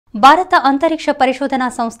భారత అంతరిక్ష పరిశోధనా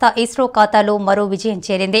సంస్థ ఇస్రో ఖాతాలో మరో విజయం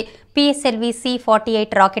చేరింది. Pslv-C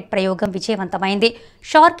 48 రాకెట్ ప్రయోగం విజయవంతమైంది.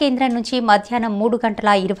 షార్ కేంద్రం నుంచి మధ్యాహ్నం 3 గంటల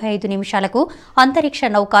 25 నిమిషాలకు అంతరిక్ష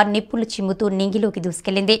నౌక నిప్పులు చిమ్ముతూ నింగిలోకి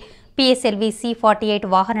దూసుకెళ్లింది. Pslv-C 48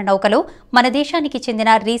 వాహన నౌకలో మన దేశానికి చెందిన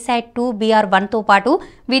రీశాట్-2 BR-1తో పాటు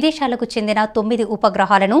విదేశాలకు చెందిన 9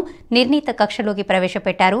 ఉపగ్రహాలను నిర్ణీత కక్షలోకి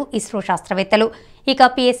ప్రవేశపెట్టారు ఇస్రో శాస్త్రవేత్తలు. ఇక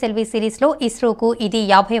Pslv సిరీస్లో ఇస్రోకు ఇది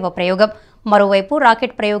 50వ ప్రయోగం. మరోవైపు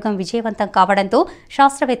రాకెట్ ప్రయోగం విజయవంతం కావడంతో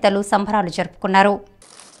శాస్త్రవేత్తలు సంబరాలు జరుపుకున్నారు.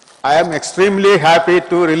 I am extremely happy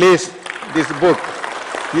to release this book,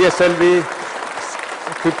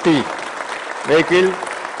 Pslv-50 vehicle,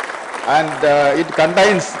 and it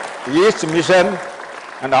contains each mission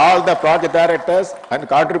and all the project directors and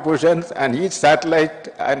contributions and each satellite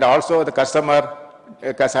and also the customer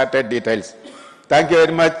satellite details. Thank you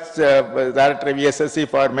very much, Director of VSSC,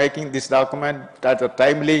 for making this document at a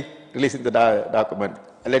timely releasing the document.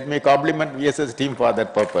 Let me compliment VSS team for that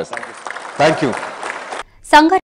purpose. Thank you.